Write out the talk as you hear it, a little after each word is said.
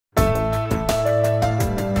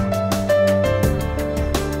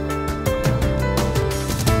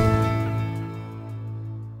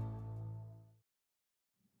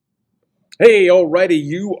Hey, alrighty,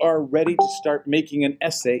 you are ready to start making an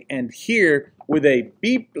essay, and here with a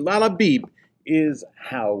beep, la beep, is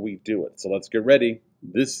how we do it. So let's get ready.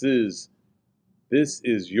 This is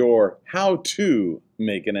your how to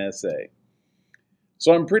make an essay.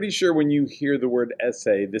 So I'm pretty sure when you hear the word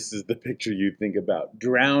essay, this is the picture you think about.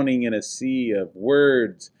 Drowning in a sea of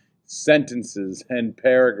words, sentences, and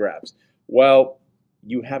paragraphs. Well,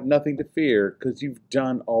 you have nothing to fear because you've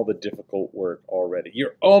done all the difficult work already.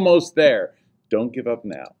 You're almost there. Don't give up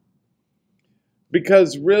now.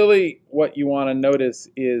 Because really what you want to notice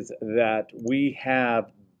is that we have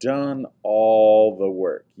done all the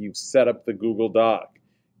work. You've set up the Google Doc.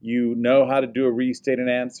 You know how to do a restate and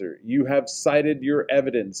answer. You have cited your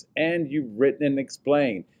evidence and you've written and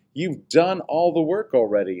explained. You've done all the work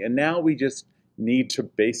already, and now we just need to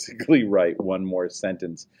basically write one more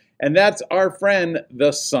sentence. And that's our friend,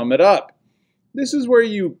 the sum it up. This is where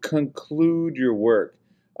you conclude your work.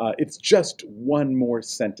 It's just one more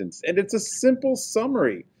sentence, and it's a simple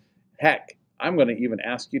summary. Heck, I'm going to even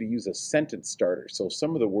ask you to use a sentence starter, so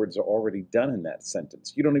some of the words are already done in that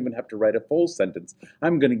sentence. You don't even have to write a full sentence.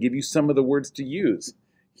 I'm going to give you some of the words to use.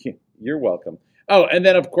 You're welcome. Oh, and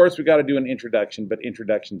then of course we got to do an introduction, but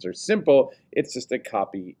introductions are simple. It's just a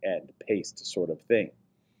copy and paste sort of thing.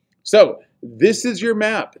 So this is your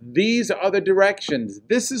map. These are the directions.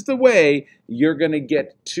 This is the way you're going to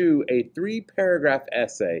get to a 3-paragraph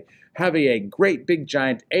essay, having a great big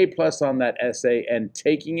giant A+ on that essay, and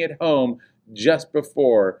taking it home just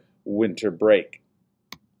before winter break.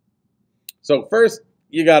 So first,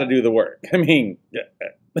 you got to do the work. I mean,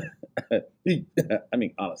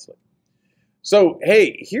 honestly. So,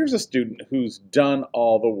 hey, here's a student who's done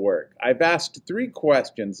all the work. I've asked 3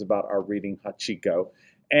 questions about our reading Hachiko,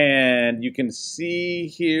 and you can see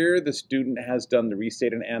here the student has done the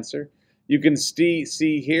restate and answer. You can see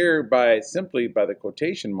here simply by the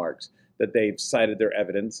quotation marks that they've cited their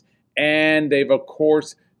evidence, and they've of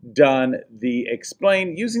course done the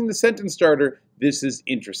explain using the sentence starter. This is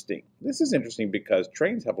interesting. This is interesting because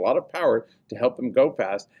trains have a lot of power to help them go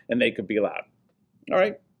fast, and they could be loud. All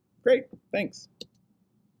right, great, thanks.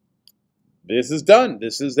 This is done.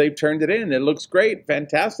 They've turned it in. It looks great,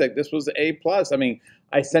 fantastic. This was A+. I mean,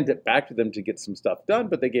 I sent it back to them to get some stuff done,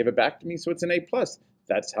 but they gave it back to me, so it's an A+.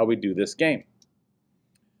 That's how we do this game.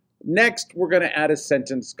 Next, we're going to add a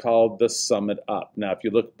sentence called the sum it up. Now, if you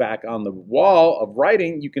look back on the wall of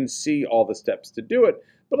writing, you can see all the steps to do it,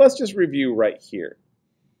 but let's just review right here.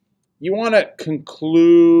 You want to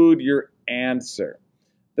conclude your answer.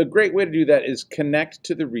 The great way to do that is connect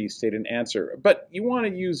to the restate and answer, but you want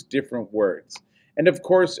to use different words. And of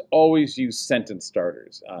course, always use sentence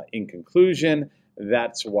starters. In conclusion,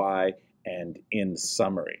 that's why, and in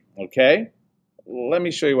summary, okay? Let me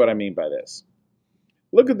show you what I mean by this.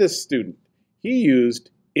 Look at this student. He used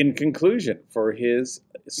in conclusion for his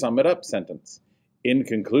sum it up sentence. In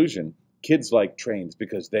conclusion, kids like trains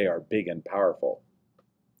because they are big and powerful.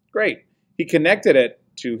 Great. He connected it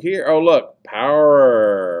to here. Oh, look,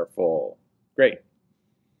 powerful. Great.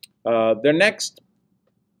 Their next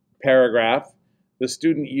paragraph, the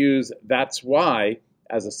student used that's why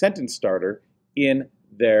as a sentence starter in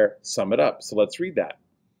their sum it up. So let's read that.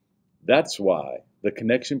 That's why the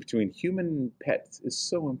connection between human and pets is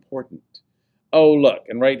so important. Oh, look,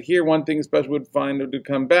 and right here, one thing special would find to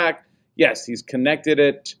come back. Yes, he's connected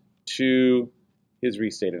it to his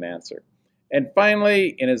restate and answer. And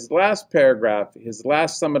finally, in his last paragraph, his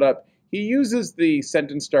last sum it up, he uses the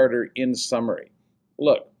sentence starter in summary.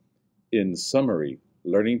 Look, in summary,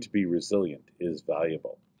 learning to be resilient is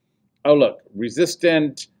valuable. Oh, look,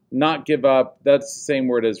 resistant, not give up, that's the same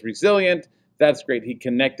word as resilient. That's great. He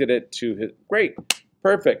connected it to his, great,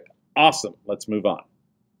 perfect, awesome. Let's move on.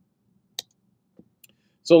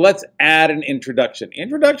 So let's add an introduction.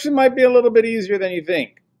 Introduction might be a little bit easier than you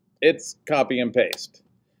think. It's copy and paste.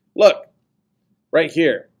 Look. Right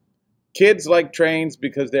here, kids like trains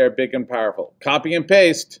because they are big and powerful. Copy and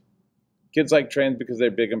paste, kids like trains because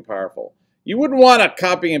they're big and powerful. You wouldn't want to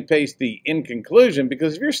copy and paste the in conclusion,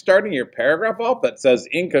 because if you're starting your paragraph off that says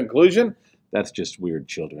in conclusion, that's just weird,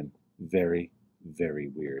 children. Very, very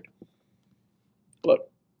weird. Look,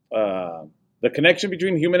 the connection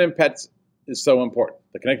between human and pets is so important.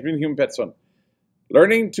 The connection between human and pets is so important.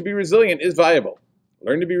 Learning to be resilient is valuable.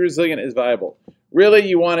 Learn to be resilient is valuable. Really,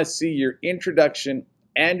 you want to see your introduction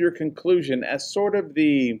and your conclusion as sort of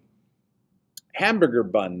the hamburger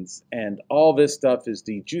buns, and all this stuff is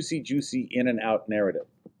the juicy, juicy in and out narrative.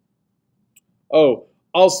 Oh,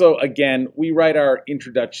 also, again, we write our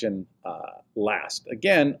introduction last.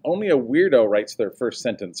 Again, only a weirdo writes their first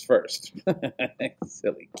sentence first.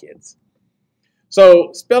 Silly kids.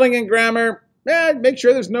 So, spelling and grammar, Make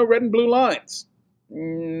sure there's no red and blue lines.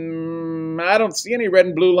 I don't see any red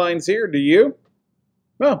and blue lines here. Do you?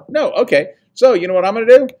 Oh, no. Okay. So you know what I'm going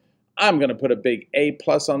to do? I'm going to put a big A+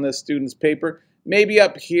 on this student's paper. Maybe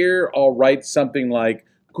up here I'll write something like,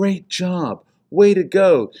 "Great job. Way to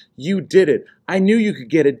go. You did it. I knew you could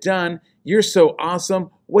get it done. You're so awesome.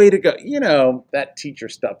 Way to go." You know, that teacher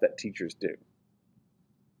stuff that teachers do.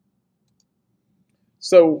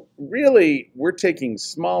 So really, we're taking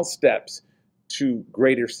small steps to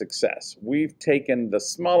greater success. We've taken the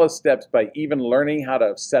smallest steps by even learning how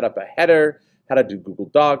to set up a header, how to do Google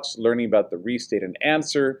Docs, learning about the restate and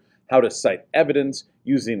answer, how to cite evidence,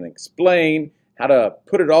 using and explain, how to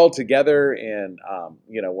put it all together in,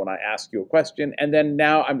 when I ask you a question. And then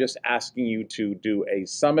now I'm just asking you to do a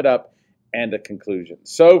sum it up and a conclusion.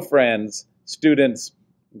 So friends, students,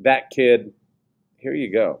 that kid, here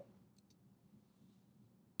you go.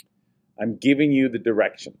 I'm giving you the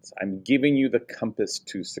directions. I'm giving you the compass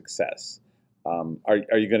to success. Are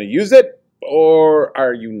you going to use it or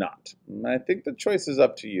are you not? I think the choice is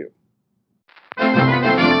up to you.